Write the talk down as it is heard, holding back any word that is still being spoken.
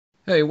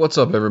Hey, what's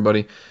up,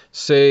 everybody?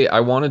 Say,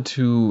 I wanted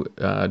to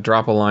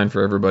drop a line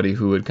for everybody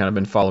who had kind of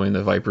been following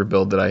the Viper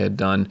build that I had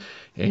done.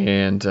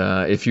 And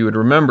if you had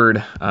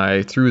remembered,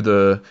 I threw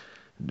the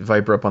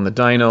Viper up on the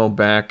dyno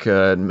back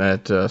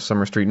at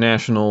Summer Street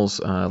Nationals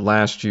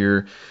last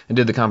year and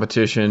did the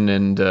competition.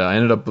 And I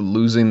ended up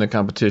losing the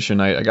competition.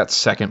 I got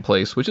second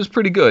place, which is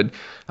pretty good.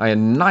 I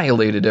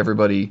annihilated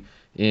everybody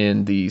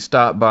in the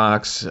stop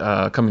box,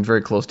 coming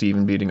very close to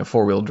even beating a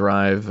four-wheel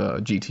drive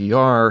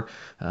GTR,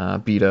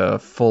 beat a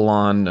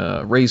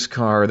full-on race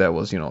car that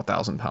was,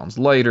 1,000 pounds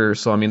lighter.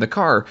 So, I mean, the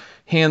car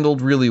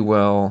handled really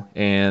well,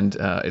 and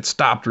it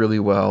stopped really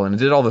well, and it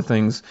did all the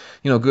things,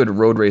 good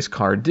road race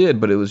car did,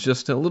 but it was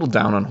just a little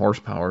down on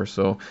horsepower.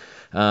 So,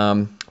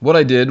 what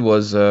I did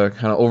was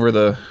kind of over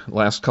the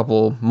last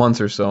couple months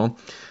or so,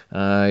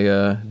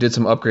 I did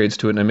some upgrades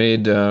to it, and I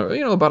made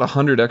about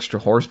 100 extra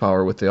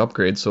horsepower with the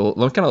upgrades. So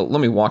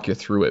let me walk you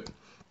through it.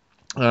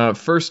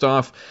 First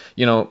off,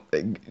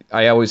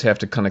 I always have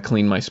to kind of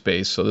clean my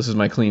space. So this is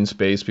my clean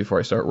space before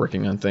I start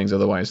working on things.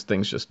 Otherwise,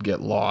 things just get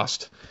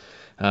lost.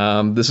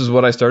 This is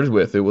what I started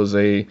with. It was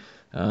a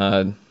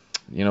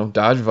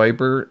Dodge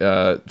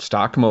Viper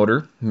stock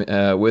motor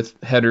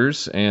with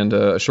headers and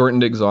a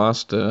shortened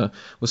exhaust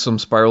with some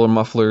spiral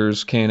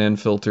mufflers, K&N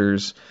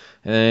filters,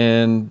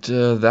 and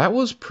that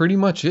was pretty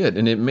much it.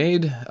 And it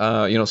made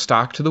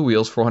stock to the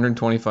wheels,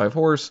 425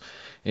 horse,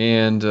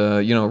 and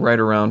right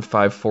around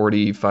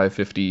 540,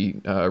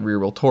 550 rear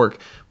wheel torque,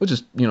 which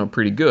is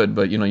pretty good.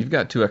 But you've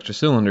got two extra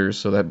cylinders,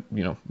 so that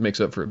makes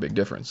up for a big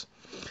difference.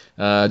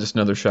 Just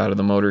another shot of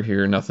the motor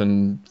here,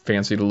 nothing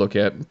fancy to look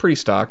at, pretty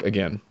stock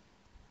again.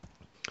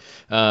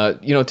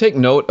 Take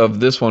note of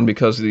this one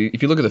because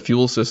if you look at the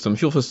fuel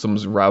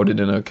system's routed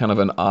in a kind of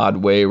an odd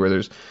way where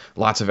there's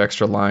lots of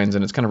extra lines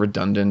and it's kind of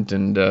redundant,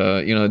 and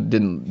it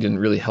didn't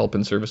really help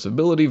in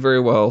serviceability very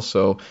well.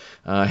 So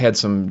I had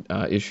some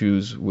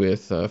issues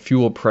with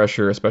fuel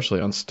pressure,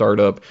 especially on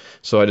startup.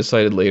 So I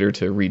decided later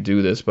to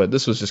redo this, but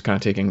this was just kind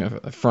of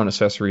taking front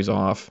accessories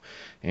off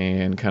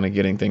and kind of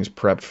getting things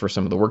prepped for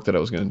some of the work that I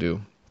was going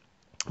to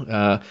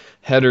do.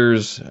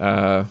 Headers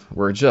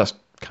were just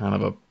kind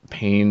of a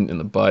pain in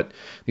the butt.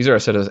 These are a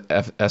set of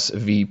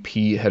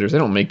SVP headers. They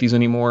don't make these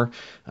anymore,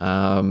 but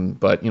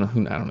I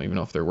don't even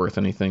know if they're worth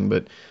anything,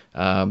 but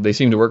they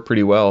seem to work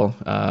pretty well.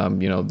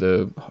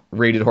 The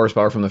rated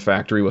horsepower from the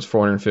factory was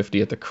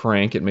 450 at the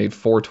crank. It made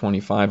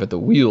 425 at the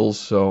wheels,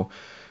 so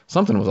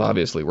something was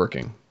obviously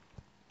working.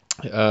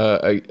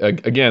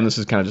 Again, this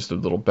is kind of just a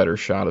little better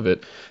shot of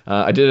it.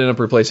 I did end up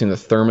replacing the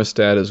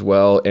thermostat as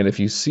well, and if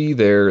you see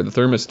there, the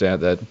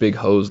thermostat, that big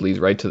hose leads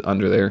right to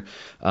under there.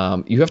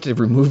 You have to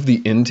remove the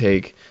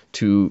intake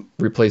to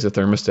replace a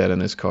thermostat in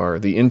this car.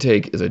 The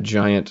intake is a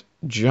giant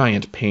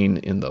pain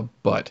in the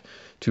butt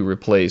to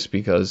replace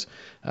because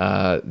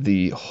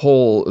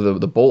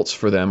the bolts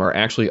for them are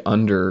actually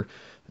under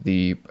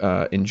the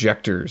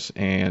injectors,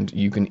 and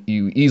you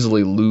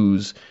easily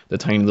lose the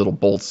tiny little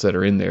bolts that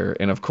are in there.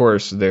 And of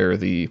course they're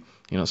the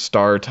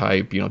star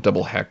type,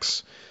 double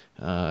hex,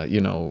 force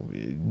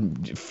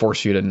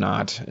you to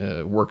not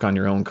work on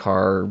your own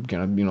car,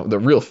 the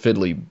real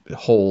fiddly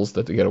holes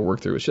that they got to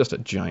work through. It's just a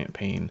giant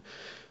pain.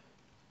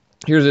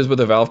 Here it is with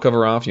the valve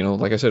cover off.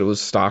 Like I said, it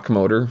was stock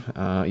motor,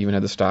 even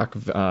had the stock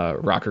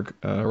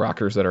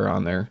rockers that are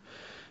on there.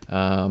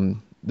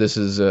 This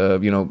is,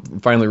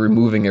 finally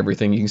removing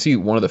everything. You can see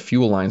one of the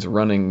fuel lines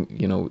running,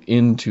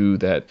 into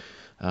that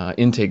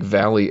intake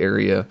valley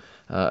area.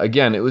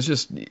 Again, it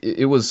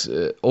was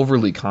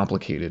overly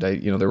complicated.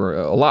 There were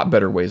a lot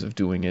better ways of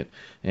doing it,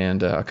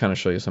 and I'll kind of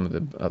show you some of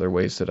the other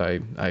ways that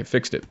I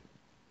fixed it.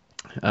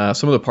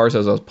 Some of the parts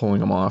as I was pulling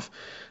them off,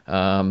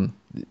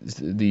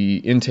 the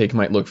intake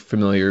might look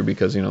familiar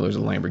because there's a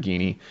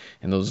Lamborghini,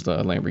 and those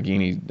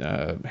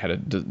Lamborghini had a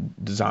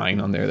design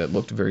on there that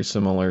looked very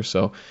similar.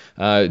 So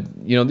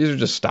these are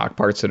just stock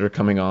parts that are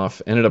coming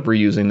off. Ended up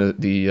reusing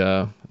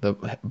the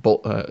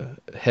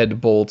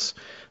head bolts.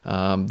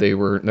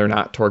 They're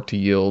not torque to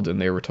yield,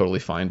 and they were totally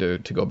fine to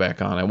go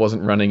back on. I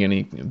wasn't running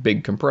any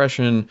big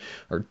compression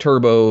or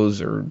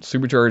turbos or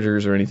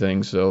superchargers or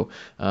anything, so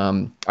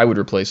I would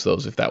replace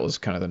those if that was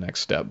kind of the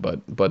next step.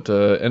 But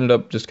ended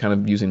up just kind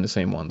of using the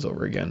same ones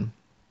over again.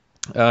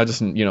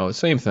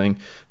 Same thing,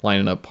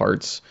 lining up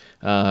parts.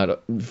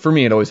 For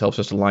me, it always helps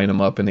just to line them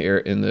up in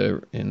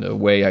the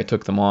way I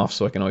took them off,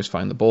 so I can always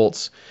find the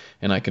bolts,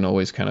 and I can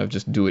always kind of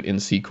just do it in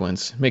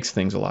sequence. Makes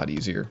things a lot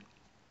easier.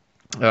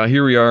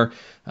 Here we are,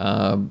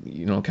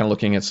 kind of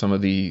looking at some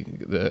of the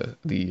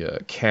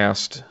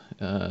cast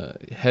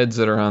heads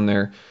that are on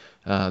there.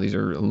 These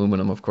are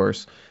aluminum, of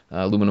course,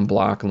 aluminum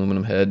block,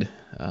 aluminum head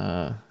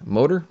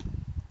motor.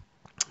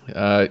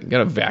 Got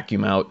to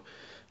vacuum out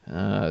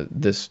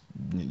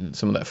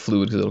some of that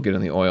fluid because it'll get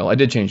in the oil. I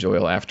did change the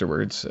oil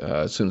afterwards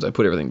as soon as I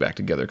put everything back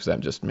together because that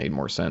just made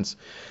more sense.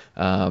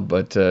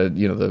 But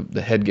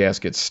the head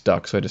gasket's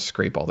stuck, so I just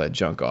scrape all that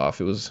junk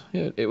off. It was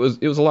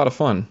a lot of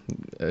fun,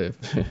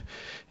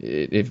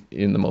 if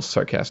in the most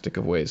sarcastic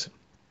of ways.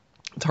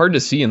 It's hard to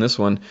see in this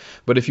one,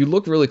 but if you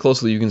look really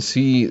closely, you can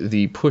see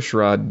the push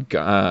rod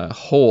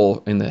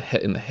hole in the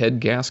head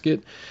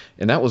gasket,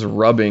 and that was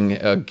rubbing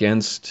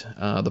against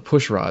the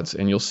push rods.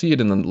 And you'll see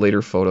it in the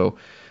later photo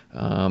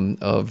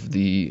of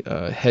the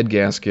head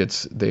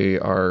gaskets. They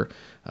are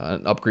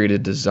an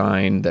upgraded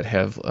design that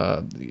have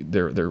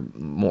there's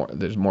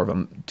more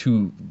of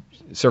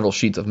several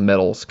sheets of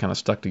metals kind of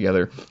stuck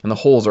together, and the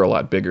holes are a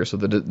lot bigger, so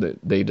they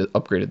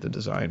upgraded the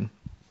design.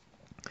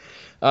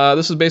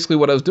 This is basically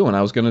what I was doing.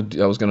 I was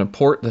gonna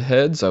port the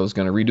heads. I was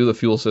gonna redo the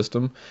fuel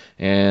system,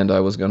 and I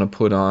was gonna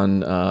put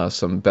on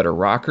some better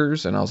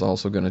rockers, and I was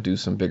also gonna do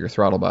some bigger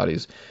throttle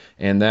bodies.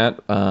 And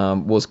that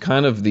was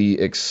kind of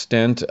the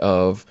extent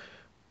of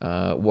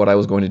what I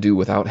was going to do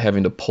without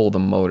having to pull the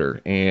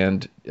motor.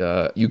 And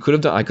I could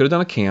have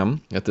done a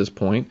cam at this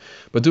point,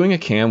 but doing a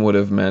cam would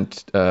have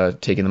meant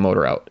taking the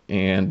motor out,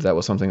 and that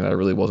was something that I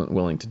really wasn't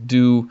willing to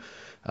do.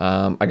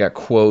 I got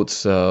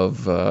quotes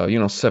of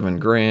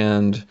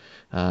 $7,000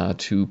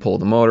 to pull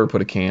the motor,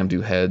 put a cam, do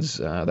heads,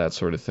 that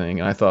sort of thing.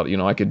 And I thought,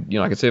 I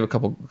could save a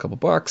couple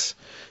bucks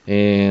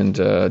and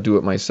do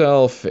it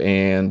myself,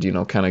 and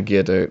kind of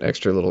get an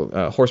extra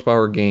little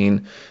horsepower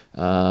gain.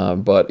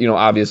 But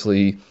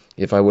obviously,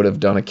 if I would have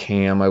done a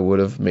cam, I would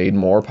have made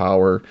more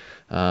power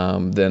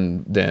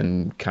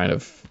than kind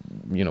of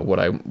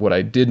what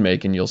I did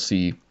make, and you'll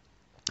see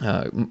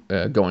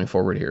going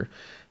forward here.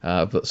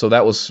 So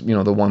that was,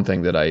 the one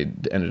thing that I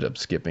ended up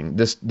skipping.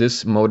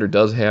 This motor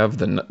does have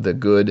the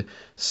good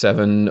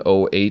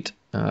 708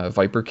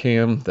 Viper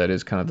cam. That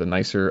is kind of the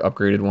nicer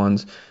upgraded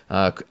ones.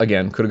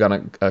 Again, could have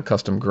gotten a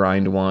custom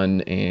grind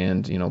one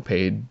and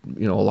paid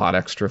a lot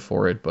extra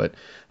for it, but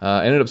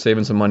ended up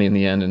saving some money in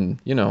the end. And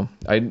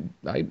I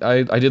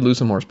did lose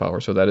some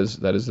horsepower, so that is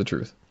the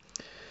truth.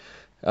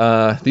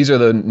 These are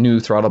the new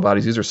throttle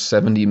bodies. These are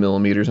 70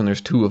 millimeters, and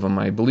there's two of them.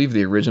 I believe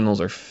the originals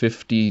are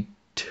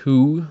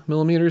 52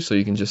 millimeters, so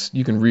you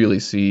can really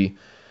see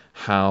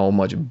how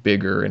much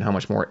bigger and how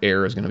much more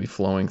air is going to be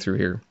flowing through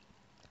here.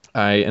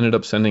 I ended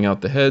up sending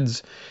out the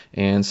heads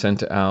and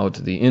sent out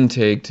the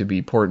intake to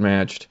be port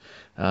matched,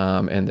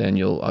 and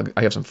then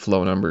I have some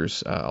flow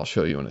numbers I'll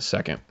show you in a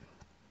second.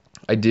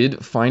 I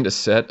did find a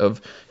set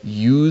of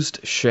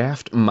used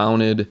shaft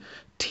mounted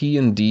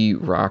T&D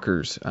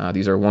rockers.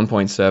 These are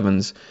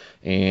 1.7s,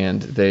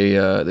 and they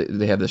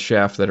have the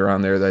shaft that are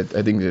on there. I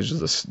think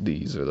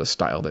these are the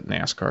style that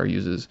NASCAR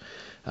uses.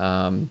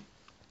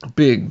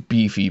 Big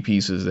beefy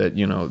pieces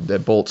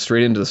that bolt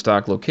straight into the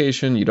stock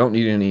location. You don't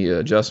need any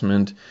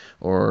adjustment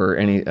or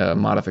any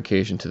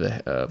modification to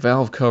the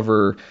valve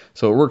cover,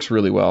 so it works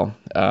really well.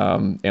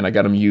 And I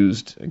got them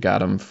used. Got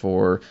them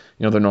for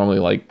they're normally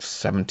like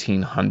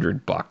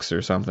 $1,700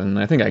 or something. And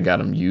I think I got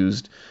them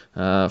used.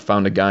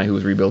 Found a guy who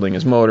was rebuilding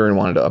his motor and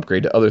wanted to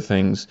upgrade to other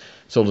things.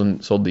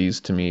 Sold these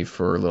to me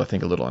for I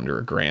think a little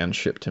under $1,000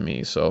 shipped to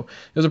me. So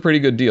it was a pretty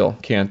good deal.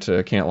 Can't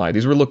lie.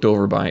 These were looked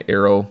over by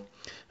Arrow.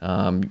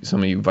 Some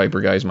of you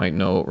Viper guys might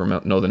know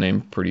the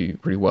name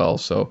pretty well,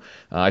 so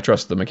I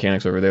trust the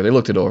mechanics over there. They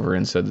looked it over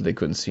and said that they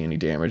couldn't see any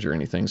damage or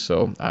anything,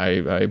 so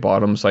I bought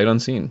them sight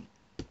unseen.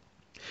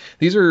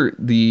 These are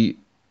the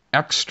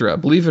extra,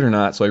 believe it or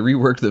not, so I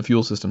reworked the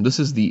fuel system. This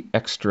is the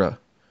extra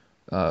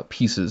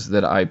pieces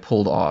that I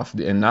pulled off,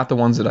 and not the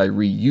ones that I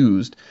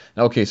reused.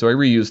 Okay, so I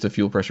reused the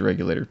fuel pressure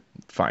regulator.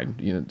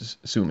 Fine, just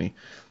sue me.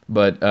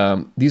 But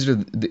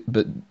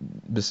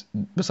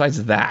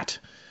besides that,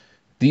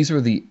 these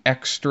are the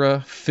extra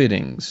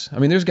fittings. I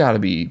mean, there's got to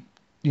be,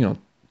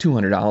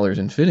 $200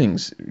 in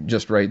fittings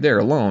just right there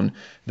alone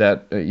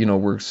that,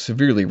 were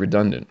severely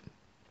redundant.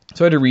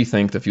 So I had to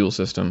rethink the fuel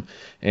system,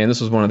 and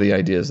this was one of the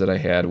ideas that I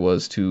had,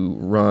 was to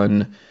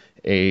run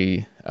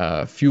a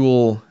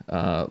fuel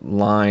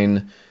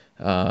line,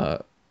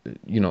 under,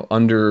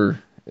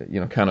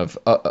 kind of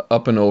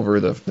up and over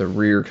the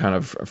rear kind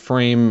of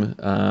frame,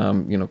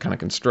 kind of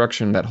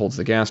construction that holds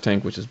the gas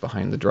tank, which is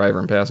behind the driver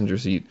and passenger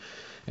seat,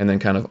 and then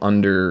kind of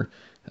under,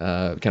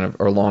 or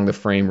along the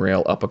frame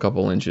rail up a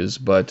couple inches.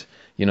 But,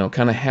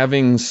 kind of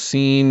having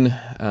seen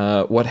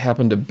what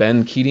happened to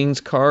Ben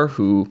Keating's car,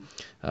 who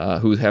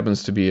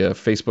happens to be a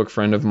Facebook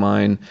friend of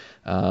mine,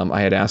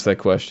 I had asked that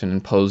question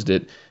and posed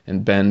it,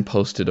 and Ben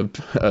posted a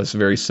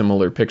very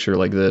similar picture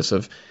like this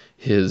of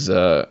his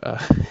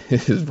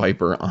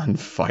Viper on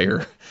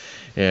fire.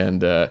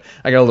 And I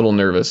got a little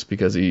nervous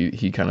because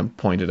he kind of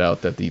pointed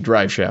out that the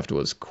drive shaft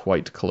was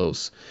quite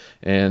close.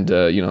 And,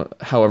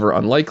 however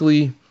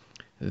unlikely,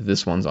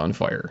 this one's on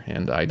fire,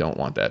 and I don't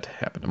want that to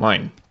happen to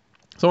mine.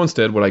 So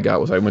instead, what I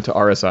got was I went to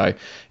RSI,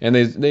 and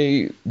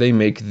they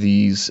make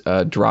these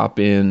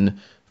drop-in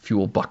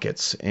fuel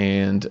buckets,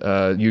 and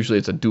usually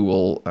it's a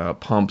dual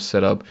pump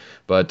setup.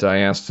 But I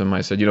asked him,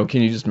 I said,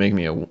 can you just make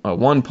me a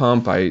one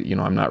pump?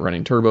 I'm not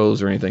running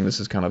turbos or anything. This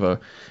is kind of a,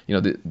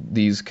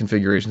 these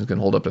configurations can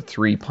hold up to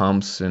 3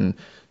 pumps and,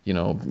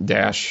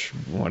 dash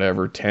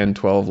whatever 10,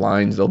 12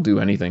 lines. They'll do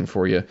anything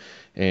for you.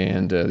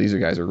 And these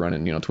guys are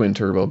running, twin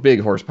turbo,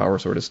 big horsepower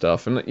sort of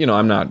stuff. And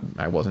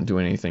I wasn't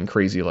doing anything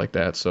crazy like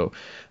that. So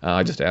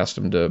I just asked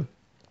them to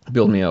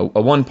build me a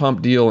one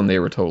pump deal, and they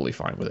were totally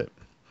fine with it.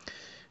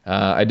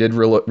 I did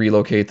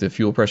relocate the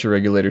fuel pressure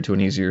regulator to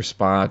an easier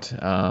spot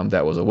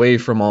that was away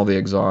from all the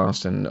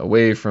exhaust and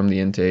away from the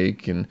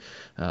intake and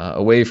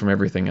away from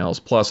everything else.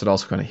 Plus, it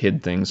also kind of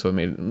hid things, so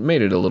it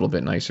made it a little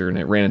bit nicer. And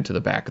it ran into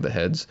the back of the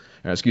heads,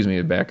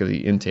 the back of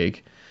the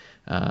intake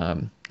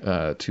to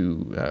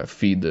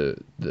feed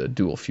the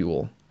dual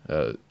fuel,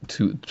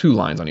 two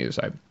lines on either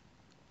side.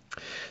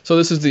 So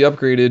this is the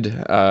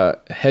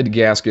upgraded head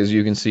gasket. As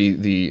you can see,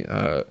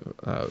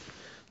 the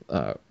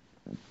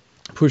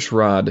push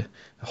rod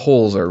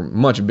holes are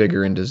much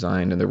bigger in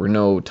design, and there were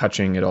no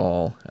touching at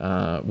all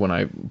when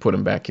I put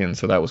them back in.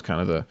 So that was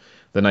kind of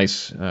the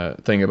nice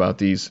thing about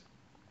these.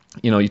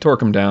 You torque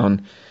them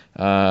down.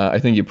 I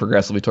think you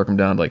progressively torque them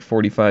down to like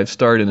 45,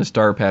 start in a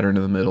star pattern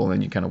in the middle, and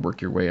then you kind of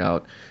work your way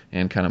out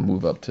and kind of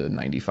move up to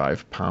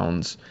 95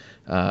 pounds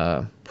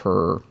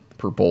per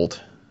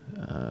bolt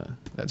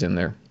that's in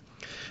there.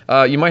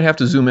 You might have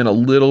to zoom in a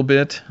little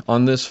bit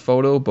on this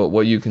photo, but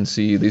what you can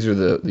see, these are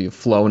the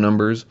flow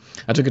numbers.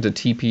 I took it to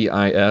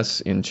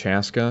TPIS in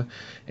Chaska,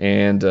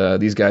 and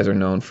these guys are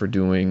known for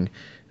doing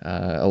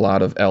a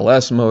lot of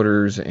LS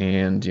motors,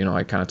 and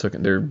I kind of took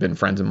it. They've been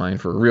friends of mine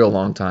for a real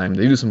long time.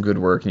 They do some good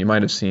work, and you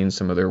might have seen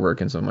some of their work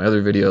in some of my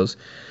other videos.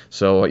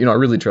 So I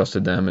really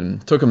trusted them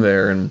and took them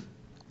there and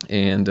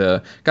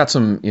got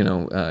some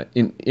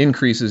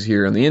increases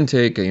here on the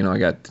intake. I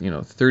got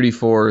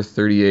 34,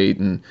 38,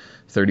 and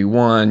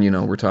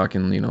 31. We're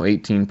talking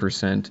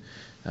 18%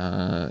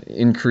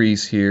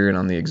 increase here, and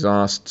on the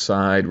exhaust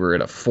side we're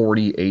at a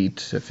 48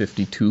 to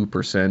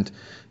 52%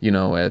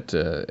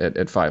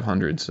 at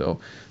 500. So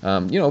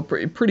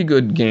pretty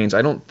good gains.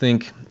 I don't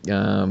think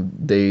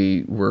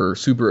they were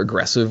super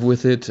aggressive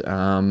with it. These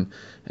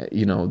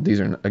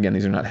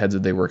are not heads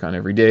that they work on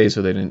every day,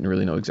 so they didn't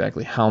really know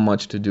exactly how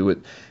much to do it.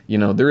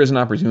 There is an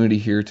opportunity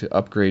here to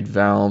upgrade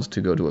valves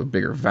to go to a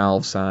bigger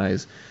valve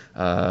size.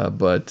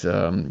 But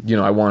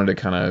I wanted to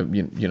kind of,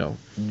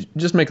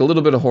 just make a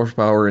little bit of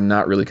horsepower and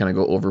not really kind of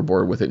go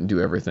overboard with it and do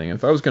everything.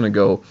 If I was going to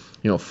go,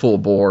 full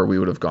bore, we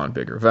would have gone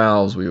bigger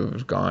valves. We would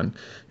have gone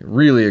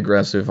really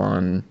aggressive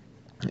on,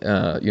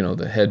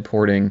 the head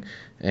porting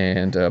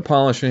and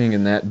polishing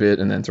and that bit,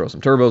 and then throw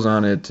some turbos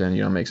on it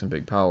and, make some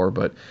big power.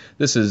 But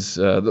this is,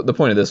 the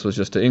point of this was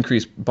just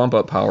to bump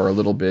up power a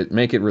little bit,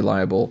 make it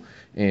reliable.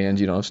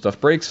 And, if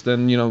stuff breaks,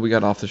 then, we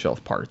got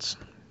off-the-shelf parts.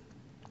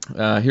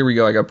 Here we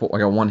go. I got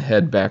one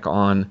head back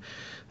on,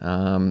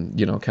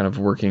 kind of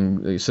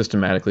working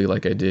systematically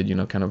like I did,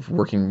 kind of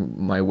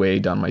working my way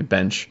down my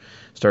bench,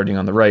 starting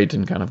on the right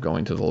and kind of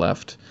going to the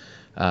left.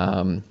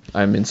 I'm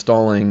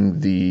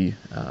installing the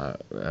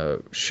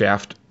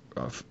shaft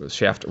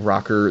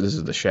rocker. This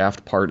is the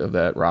shaft part of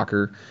that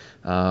rocker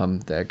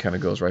that kind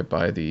of goes right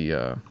by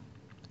the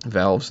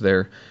valves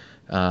there.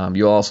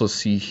 You'll also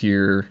see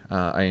here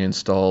I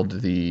installed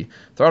the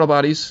throttle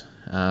bodies,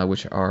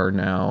 which are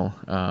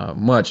now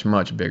much,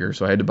 much bigger.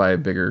 So I had to buy a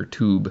bigger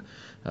tube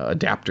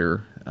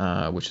adapter,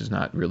 which is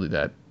not really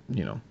that,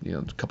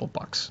 a couple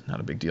bucks, not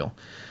a big deal.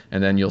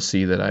 And then you'll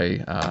see that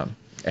I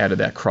added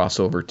that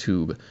crossover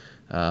tube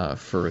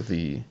for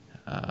the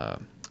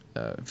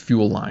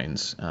fuel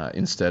lines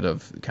instead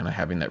of kind of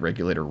having that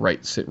regulator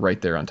sit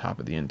right there on top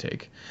of the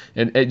intake.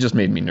 And it just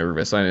made me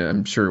nervous.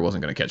 I'm sure it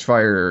wasn't going to catch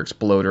fire or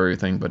explode or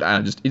anything, but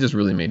it just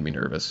really made me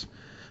nervous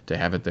to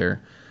have it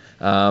there.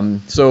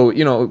 So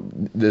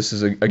this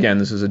is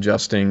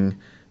adjusting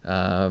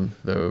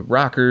the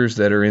rockers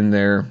that are in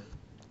there.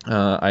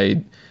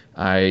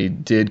 I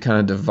did kind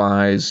of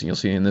devise, you'll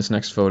see in this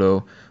next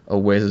photo,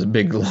 this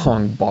big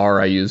long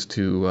bar I used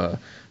to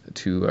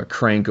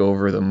crank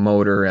over the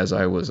motor as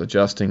I was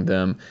adjusting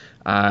them.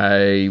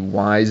 I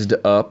wised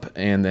up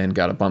and then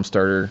got a bump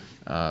starter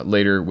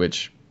later,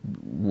 which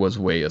was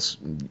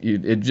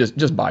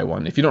just buy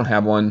one. If you don't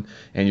have one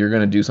and you're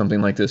going to do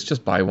something like this,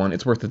 just buy one.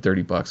 It's worth the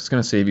 $30. It's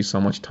going to save you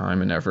so much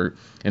time and effort.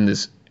 And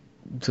this,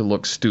 to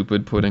look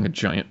stupid, putting a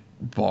giant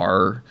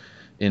bar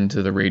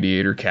into the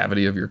radiator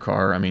cavity of your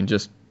car. I mean,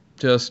 just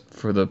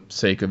for the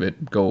sake of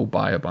it, go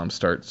buy a bump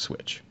start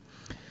switch.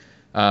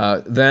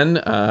 Then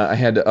I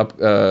had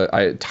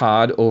to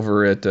Todd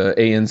over at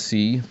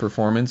ANC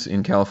Performance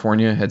in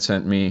California had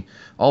sent me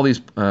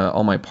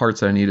all my parts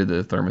that I needed,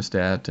 the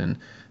thermostat and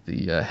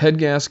the head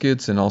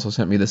gaskets, and also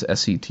sent me this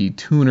SCT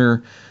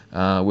tuner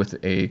with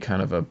a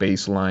kind of a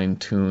baseline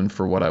tune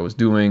for what I was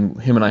doing.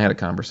 Him and I had a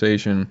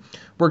conversation,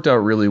 worked out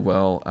really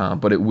well,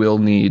 but it will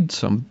need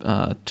some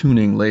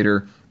tuning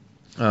later.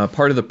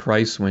 Part of the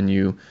price when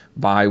you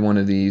buy one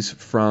of these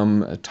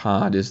from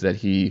Todd is that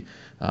he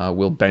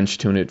will bench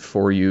tune it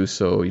for you.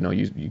 So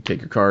you take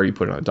your car, you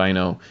put it on a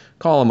dyno,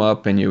 call them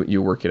up, and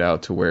you work it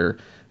out to where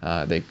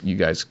you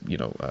guys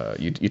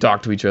you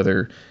talk to each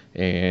other,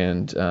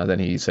 and then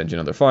he sends you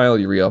another file,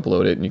 you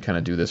re-upload it, and you kind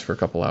of do this for a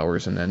couple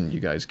hours, and then you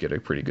guys get a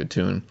pretty good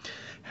tune.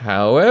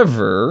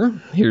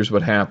 However, here's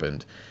what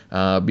happened.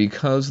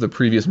 Because the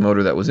previous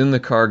motor that was in the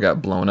car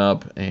got blown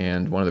up,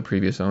 and one of the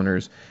previous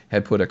owners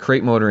had put a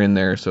crate motor in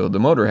there, so the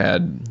motor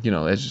had,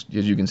 as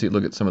you can see,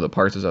 look at some of the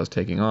parts as I was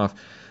taking off,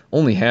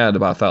 only had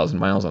about 1,000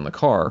 miles on the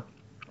car.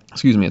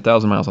 excuse me,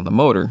 1,000 miles on the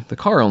motor. The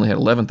car only had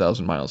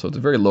 11,000 miles, so it's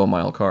a very low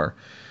mile car.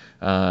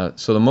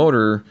 So the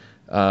motor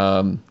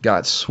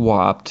got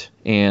swapped,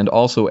 and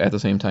also at the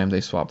same time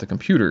they swapped the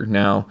computer.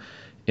 Now,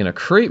 in a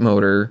crate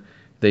motor,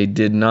 they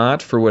did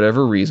not, for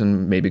whatever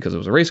reason, maybe because it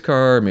was a race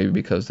car, maybe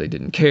because they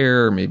didn't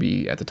care,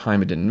 maybe at the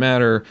time it didn't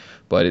matter,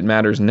 but it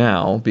matters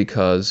now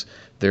because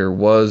there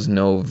was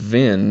no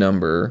VIN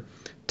number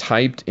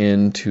typed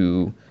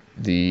into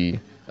the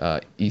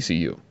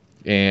ECU.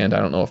 And I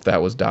don't know if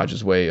that was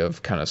Dodge's way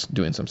of kind of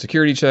doing some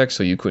security checks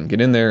so you couldn't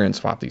get in there and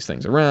swap these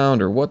things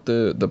around, or what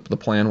the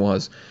plan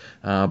was,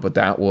 but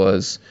that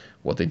was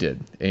what they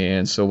did.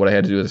 And so what I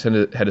had to do is had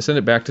to send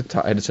it back to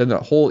Todd. I had to send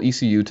that whole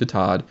ECU to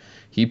Todd.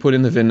 He put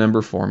in the VIN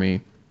number for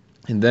me,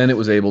 and then it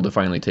was able to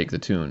finally take the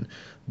tune.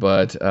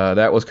 But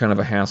that was kind of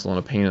a hassle and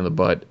a pain in the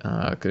butt,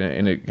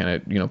 and it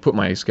kind of put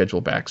my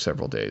schedule back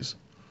several days.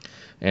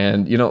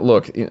 And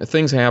look,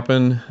 things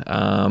happen.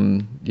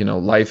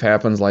 Life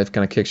happens. Life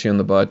kind of kicks you in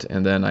the butt,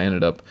 and then I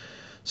ended up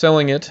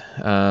selling it.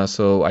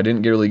 So I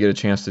didn't really get a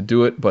chance to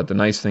do it. But the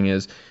nice thing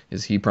is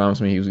he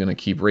promised me he was going to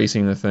keep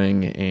racing the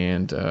thing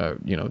and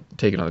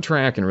take it on the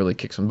track and really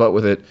kick some butt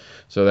with it.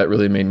 So that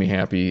really made me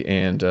happy.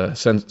 And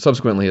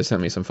subsequently has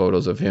sent me some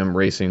photos of him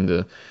racing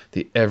the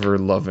ever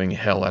loving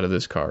hell out of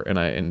this car,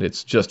 and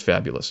it's just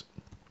fabulous.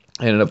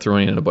 I ended up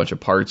throwing in a bunch of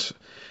parts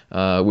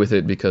with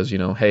it because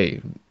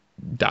hey,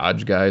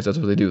 Dodge guys, that's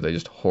what they do. They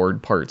just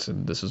hoard parts,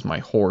 and this is my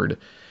hoard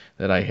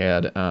that I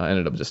had.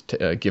 Ended up just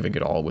giving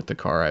it all with the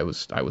car. I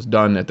was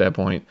done at that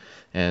point,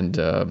 and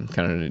kind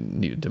of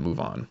needed to move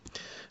on.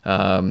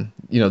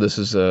 This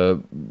is a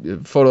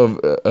photo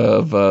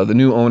of the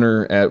new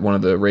owner at one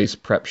of the race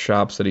prep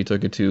shops that he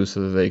took it to,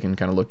 so that they can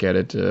kind of look at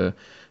it,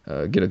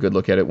 get a good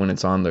look at it when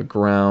it's on the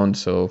ground.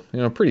 So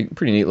pretty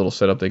neat little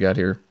setup they got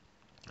here.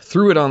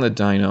 Threw it on the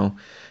dyno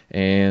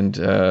and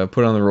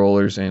put it on the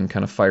rollers and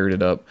kind of fired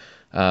it up.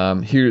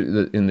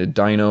 Here in the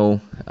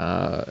dyno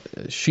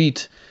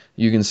sheet,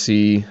 you can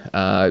see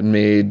it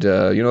made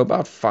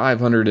about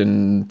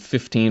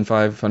 515,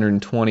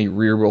 520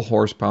 rear wheel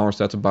horsepower,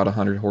 so that's about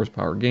 100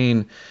 horsepower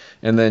gain,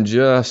 and then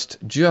just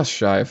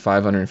shy of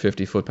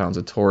 550 foot-pounds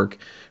of torque,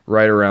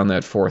 right around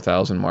that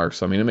 4,000 mark.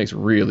 So I mean, it makes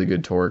really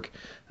good torque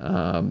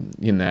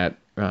in that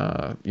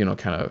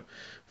kind of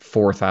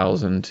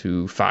 4,000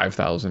 to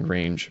 5,000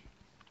 range.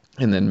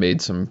 And then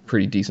made some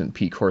pretty decent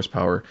peak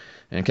horsepower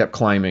and kept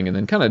climbing, and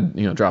then kind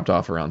of dropped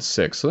off around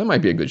 6. So that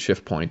might be a good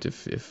shift point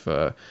if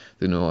the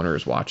new owner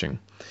is watching.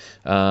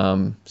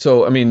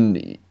 So I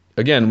mean,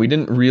 again, we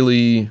didn't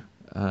really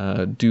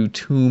do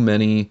too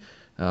many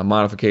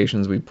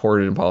modifications. We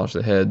ported and polished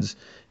the heads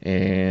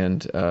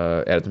and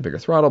added some bigger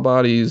throttle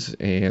bodies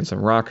and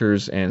some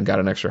rockers and got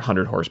an extra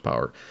 100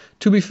 horsepower.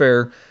 To be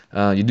fair,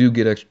 you do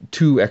get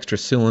 2 extra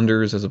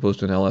cylinders as opposed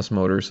to an LS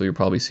motor, so you'll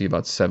probably see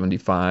about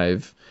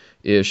 75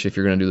 ish if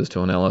you're going to do this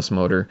to an LS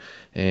motor,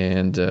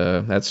 and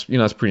that's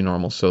pretty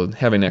normal. So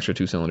having an extra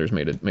 2 cylinders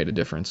made a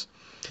difference.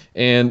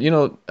 And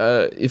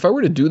if I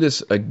were to do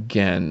this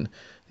again,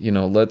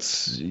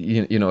 let's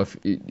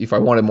if I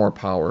wanted more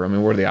power, I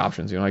mean, what are the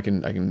options? I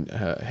can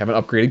have an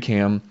upgraded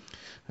cam.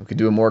 I could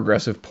do a more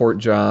aggressive port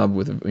job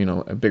with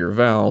bigger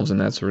valves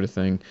and that sort of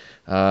thing.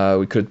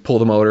 We could pull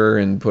the motor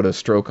and put a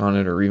stroke on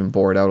it, or even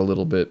bore it out a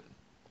little bit.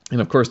 And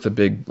of course, the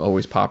big,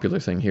 always popular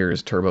thing here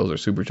is turbos or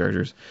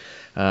superchargers.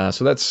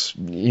 So that's,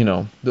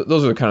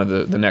 those are kind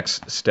of the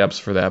next steps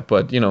for that.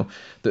 But,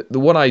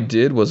 what I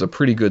did was a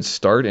pretty good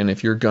start. And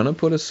if you're going to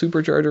put a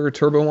supercharger or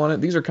turbo on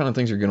it, these are kind of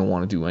things you're going to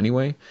want to do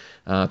anyway,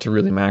 to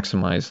really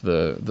maximize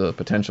the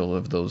potential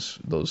of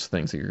those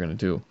things that you're going to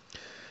do.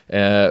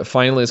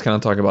 Finally, let's kind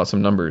of talk about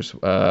some numbers.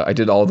 I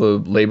did all the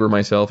labor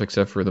myself,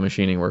 except for the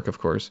machining work, of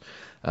course.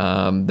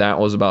 That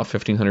was about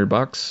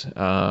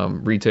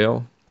 $1,500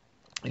 retail.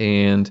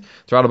 And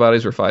throttle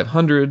bodies were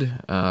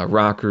 $500,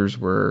 rockers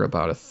were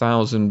about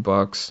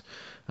 $1,000.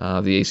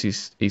 The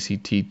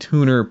ACT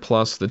tuner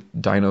plus the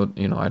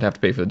dyno, I'd have to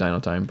pay for the dyno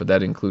time, but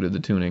that included the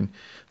tuning,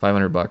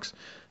 $500,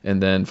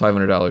 and then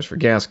 $500 for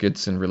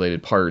gaskets and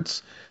related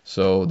parts.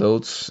 So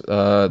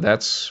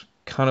that's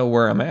kind of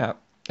where I'm at.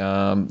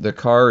 The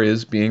car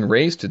is being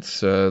raced. It's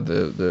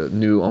the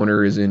new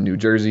owner is in New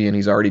Jersey, and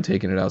he's already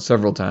taken it out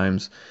several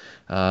times.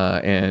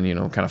 And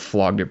kind of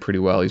flogged it pretty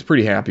well. He's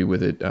pretty happy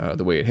with it,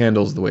 the way it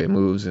handles, the way it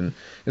moves, and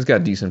it's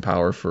got decent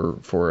power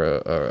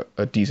for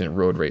a decent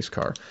road race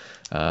car.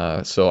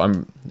 So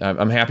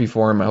I'm happy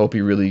for him. I hope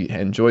he really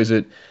enjoys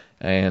it.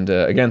 And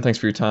again, thanks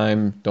for your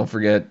time. Don't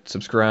forget,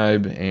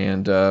 subscribe,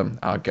 and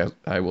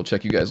I will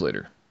check you guys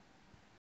later.